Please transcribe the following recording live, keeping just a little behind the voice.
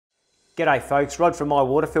G'day folks, Rod from My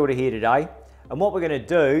Water Filter here today, and what we're going to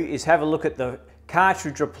do is have a look at the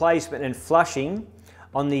cartridge replacement and flushing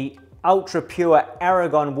on the Ultrapure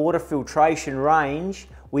Aragon water filtration range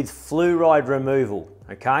with fluoride removal.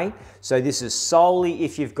 Okay, so this is solely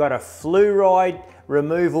if you've got a fluoride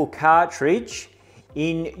removal cartridge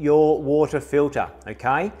in your water filter,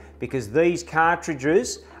 okay, because these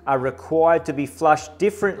cartridges are required to be flushed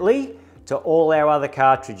differently to all our other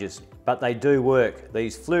cartridges. But they do work.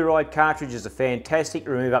 These fluoride cartridges are fantastic,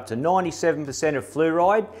 remove up to 97% of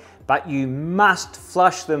fluoride, but you must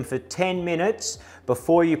flush them for 10 minutes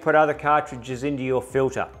before you put other cartridges into your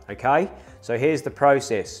filter, okay? So here's the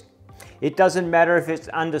process. It doesn't matter if it's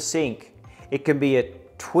under sink. It can be a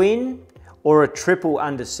twin or a triple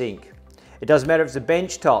under sink. It doesn't matter if it's a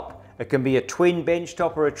benchtop. It can be a twin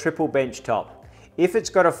benchtop or a triple benchtop. If it's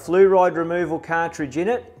got a fluoride removal cartridge in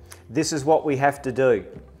it, this is what we have to do.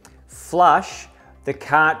 Flush the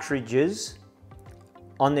cartridges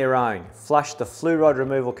on their own. Flush the fluoride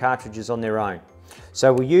removal cartridges on their own.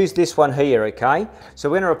 So we'll use this one here, okay? So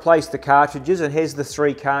we're going to replace the cartridges, and here's the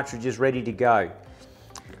 3 cartridges ready to go.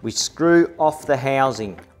 We screw off the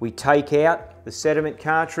housing. We take out the sediment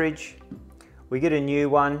cartridge, we get a new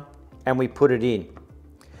one, and we put it in.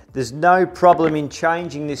 There's no problem in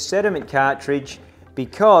changing this sediment cartridge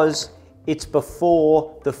because it's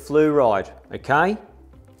before the fluoride, okay?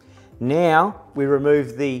 Now we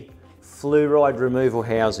remove the fluoride removal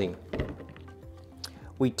housing.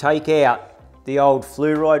 We take out the old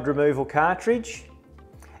fluoride removal cartridge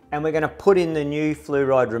and we're going to put in the new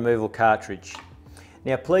fluoride removal cartridge.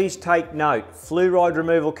 Now please take note, fluoride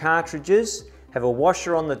removal cartridges have a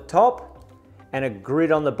washer on the top and a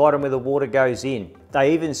grid on the bottom where the water goes in.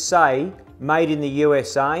 They even say made in the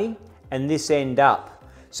USA and this end up.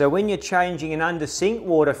 So when you're changing an under sink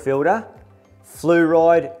water filter,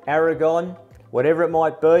 fluoride, Aragon, whatever it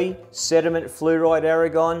might be, sediment, fluoride,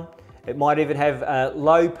 Aragon, it might even have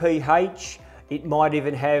low pH, it might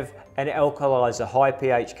even have an alkalizer, high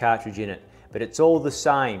pH cartridge in it, but it's all the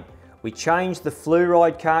same. We change the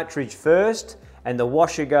fluoride cartridge first and the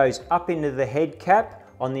washer goes up into the head cap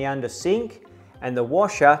on the under sink and the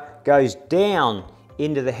washer goes down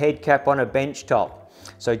into the head cap on a benchtop.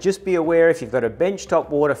 So just be aware if you've got a benchtop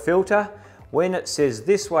water filter, when it says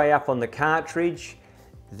this way up on the cartridge,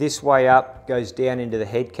 this way up goes down into the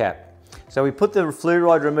head cap. So we put the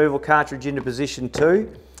fluoride removal cartridge into position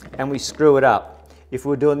 2 and we screw it up. If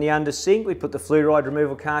we're doing the under sink, we put the fluoride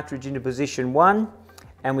removal cartridge into position 1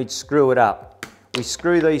 and we'd screw it up. We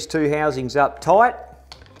screw these 2 housings up tight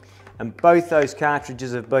and both those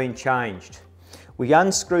cartridges have been changed. We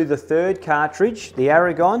unscrew the 3rd cartridge, the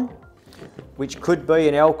Aragon, which could be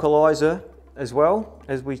an alkalizer as well,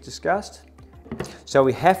 as we discussed. So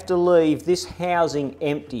we have to leave this housing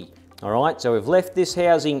empty, all right? So we've left this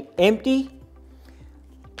housing empty,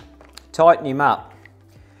 tighten him up.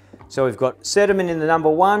 So we've got sediment in the number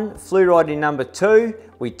 1, fluoride in number 2,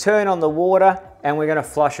 we turn on the water and we're gonna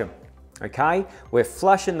flush them, okay? We're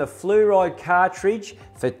flushing the fluoride cartridge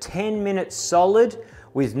for 10 minutes solid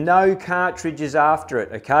with no cartridges after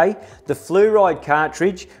it, okay? The fluoride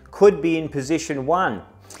cartridge could be in position 1,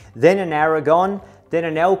 then an Aragon, then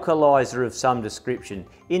an alkalizer of some description.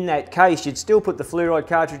 In that case, you'd still put the fluoride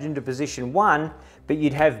cartridge into position 1, but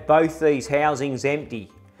you'd have both these housings empty.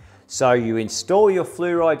 So you install your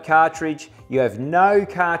fluoride cartridge, you have no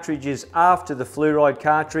cartridges after the fluoride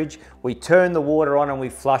cartridge, we turn the water on and we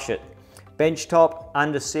flush it. Benchtop,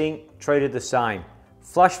 under sink, treated the same.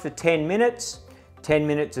 Flush for 10 minutes, 10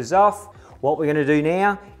 minutes is off. What we're going to do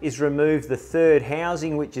now is remove the 3rd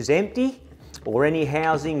housing, which is empty, or any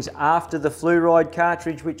housings after the fluoride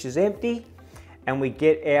cartridge which is empty, and we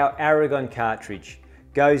get our Aragon cartridge.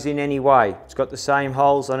 Goes in any way, it's got the same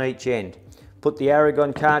holes on each end. Put the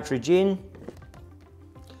Aragon cartridge in.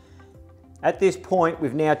 At this point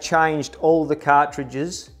we've now changed all the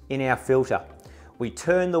cartridges in our filter. We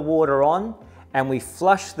turn the water on and we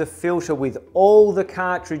flush the filter with all the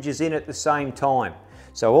cartridges in at the same time.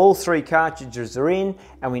 So all 3 cartridges are in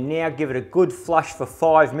and we now give it a good flush for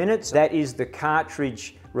 5 minutes. That is the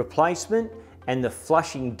cartridge replacement and the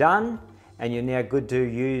flushing done, and you're now good to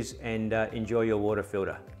use and enjoy your water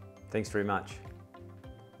filter. Thanks very much.